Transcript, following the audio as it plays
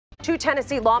Two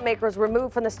Tennessee lawmakers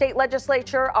removed from the state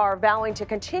legislature are vowing to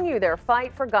continue their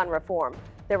fight for gun reform.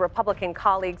 Their Republican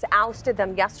colleagues ousted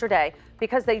them yesterday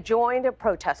because they joined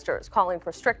protesters calling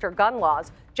for stricter gun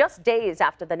laws just days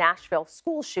after the Nashville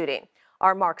school shooting.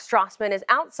 Our Mark Strassmann is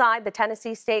outside the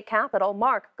Tennessee state capitol.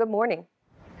 Mark, good morning.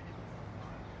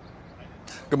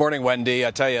 Good morning, Wendy.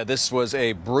 I tell you, this was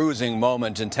a bruising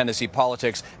moment in Tennessee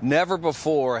politics. Never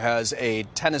before has a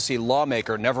Tennessee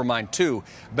lawmaker, never mind two,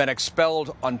 been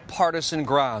expelled on partisan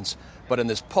grounds. But in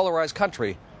this polarized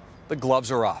country, the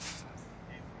gloves are off.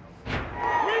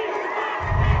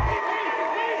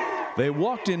 They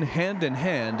walked in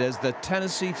hand as the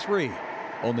Tennessee Three.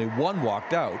 Only one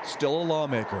walked out, still a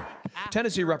lawmaker.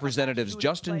 Tennessee Representatives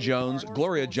Justin Jones,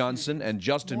 Gloria Johnson, and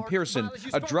Justin Pearson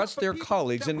addressed their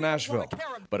colleagues in Nashville.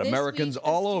 But Americans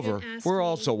all over were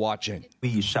also watching.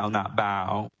 We shall not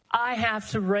bow. I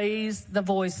have to raise the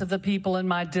voice of the people in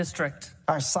my district.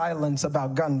 Our silence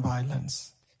about gun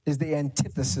violence is the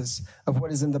antithesis of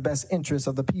what is in the best interest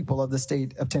of the people of the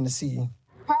state of Tennessee.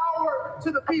 Power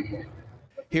to the people.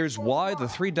 Here's why the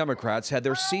three Democrats had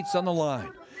their seats on the line.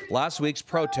 Last week's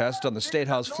protest on the State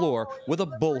House floor with a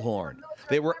bullhorn.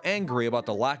 They were angry about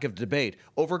the lack of debate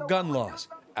over gun laws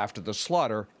after the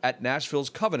slaughter at Nashville's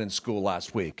Covenant School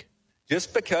last week.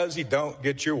 Just because you don't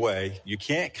get your way, you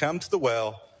can't come to the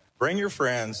well, bring your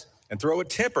friends, and throw a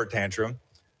temper tantrum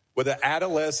with an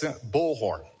adolescent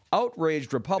bullhorn.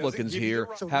 Outraged Republicans here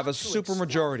have a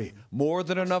supermajority, more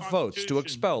than enough votes to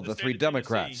expel the three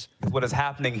Democrats. What is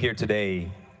happening here today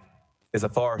is a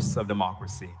farce of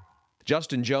democracy.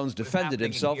 Justin Jones defended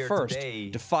himself first,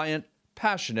 defiant,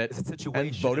 passionate,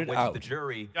 and voted out.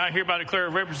 I hereby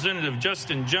declare Representative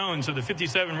Justin Jones of the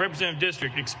 57th Representative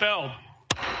District expelled.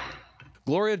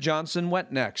 Gloria Johnson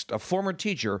went next, a former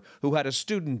teacher who had a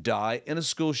student die in a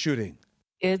school shooting.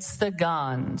 It's the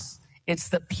guns. It's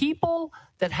the people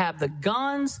that have the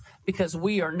guns, because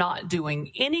we are not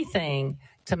doing anything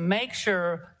to make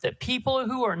sure that people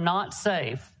who are not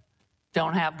safe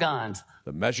don't have guns.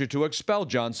 The measure to expel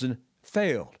Johnson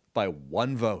failed by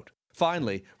one vote.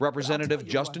 Finally, Representative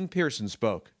Justin Pearson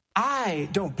spoke. I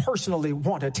don't personally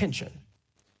want attention.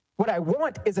 What I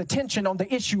want is attention on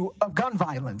the issue of gun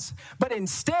violence. But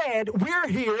instead, we're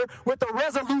here with a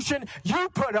resolution you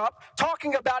put up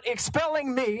talking about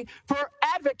expelling me for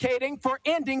advocating for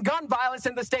ending gun violence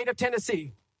in the state of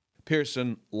Tennessee.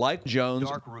 Pearson, like Jones,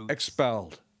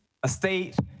 expelled. A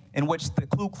state in which the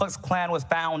Ku Klux Klan was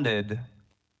founded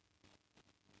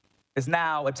is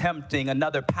now attempting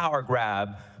another power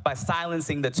grab by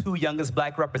silencing the two youngest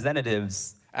black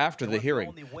representatives. After the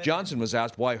hearing, Johnson was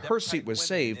asked why her seat was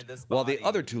saved while the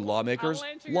other two lawmakers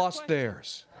lost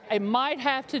theirs. It might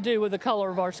have to do with the color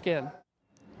of our skin.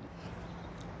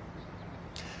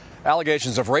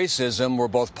 Allegations of racism were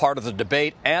both part of the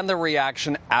debate and the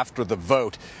reaction after the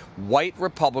vote. White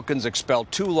Republicans expelled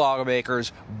two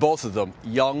lawmakers, both of them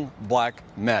young black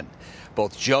men.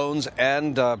 Both Jones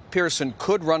and Pearson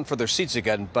could run for their seats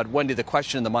again, but Wendy, the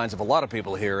question in the minds of a lot of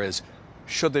people here is,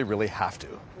 should they really have to?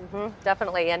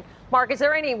 Definitely. And Mark, is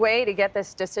there any way to get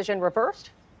this decision reversed?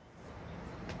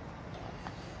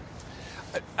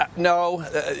 No,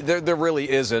 there really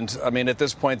isn't. I mean, at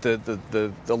this point,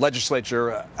 the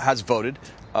legislature has voted,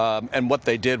 and what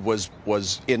they did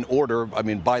was in order. I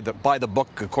mean, by the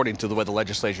book, according to the way the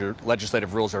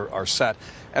legislative rules are set.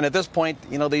 And at this point,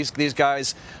 you know, these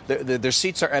guys, their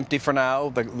seats are empty for now.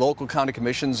 The local county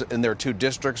commissions in their two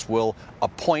districts will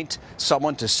appoint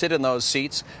someone to sit in those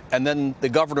seats, and then the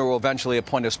governor will eventually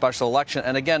appoint a special election.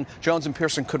 And again, Jones and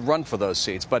Pearson could run for those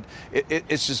seats, but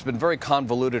it's just been very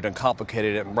convoluted and complicated.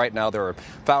 And right now, there are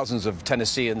thousands of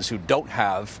Tennesseans who don't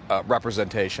have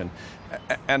representation.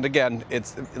 And again,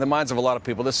 it's in the minds of a lot of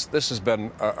people, this has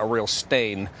been a real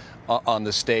stain on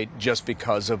the state just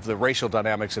because of the racial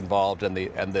dynamics involved and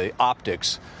the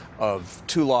optics of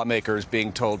two lawmakers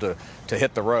being told to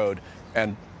hit the road,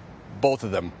 and both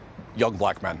of them young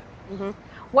black men.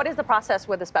 What is the process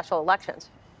with the special elections?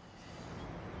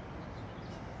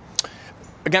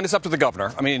 Again, it's up to the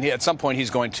governor. I mean, at some point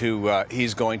he's going to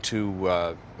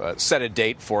set a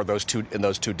date for those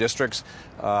two districts.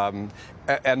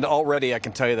 And already I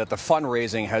can tell you that the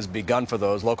fundraising has begun for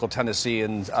those. Local Tennessee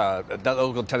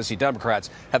Democrats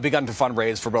have begun to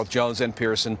fundraise for both Jones and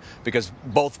Pearson, because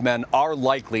both men are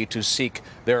likely to seek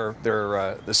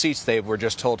the seats they were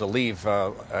just told to leave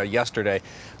yesterday.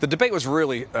 The debate was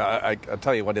really, I'll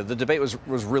tell you, Wendy, the debate was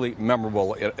really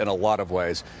memorable in a lot of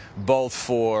ways, both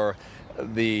for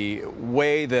the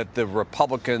way that the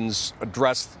Republicans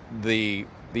addressed the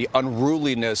the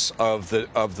unruliness of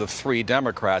the three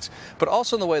Democrats, but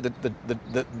also in the way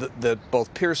that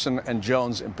both Pearson and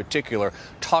Jones in particular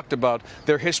talked about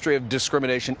their history of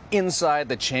discrimination inside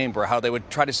the chamber, how they would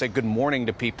try to say good morning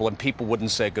to people and people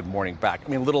wouldn't say good morning back. I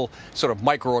mean, little sort of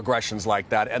microaggressions like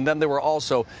that. And then there were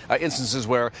also instances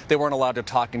where they weren't allowed to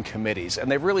talk in committees.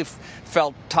 And they really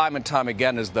felt time and time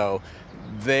again as though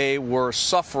they were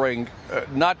suffering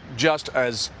not just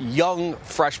as young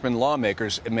freshman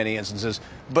lawmakers in many instances,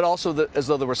 but also as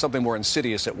though there was something more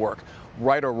insidious at work.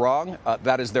 Right or wrong,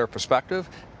 that is their perspective,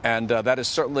 and that is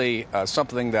certainly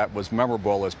something that was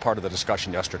memorable as part of the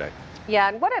discussion yesterday. Yeah,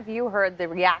 and what have you heard the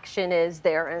reaction is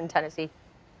there in Tennessee?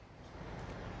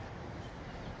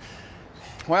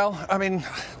 Well, I mean,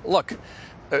 look.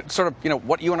 Sort of, you know,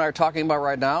 what you and I are talking about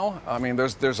right now. I mean,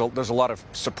 there's a lot of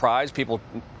surprise, people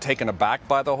taken aback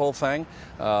by the whole thing.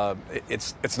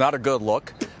 It's not a good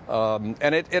look,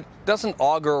 and it doesn't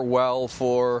augur well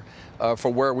for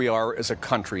where we are as a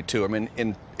country too. I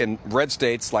mean, in red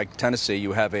states like Tennessee,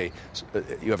 you have a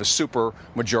super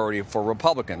majority for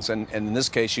Republicans, and in this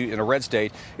case, in a red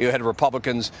state, you had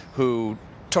Republicans who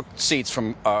took seats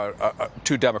from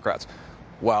two Democrats.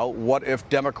 Well, what if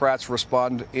Democrats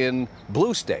respond in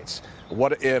blue states?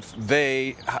 What if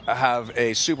they have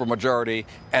a supermajority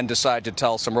and decide to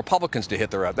tell some Republicans to hit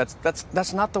their out?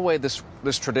 That's not the way this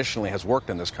traditionally has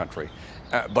worked in this country.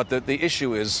 But the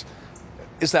issue is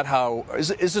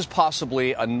this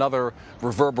possibly another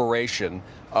reverberation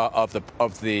of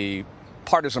the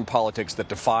partisan politics that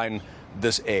define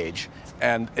this age?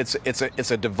 And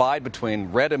it's a divide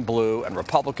between red and blue and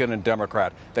Republican and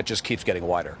Democrat that just keeps getting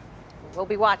wider. We'll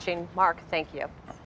be watching. Mark, thank you.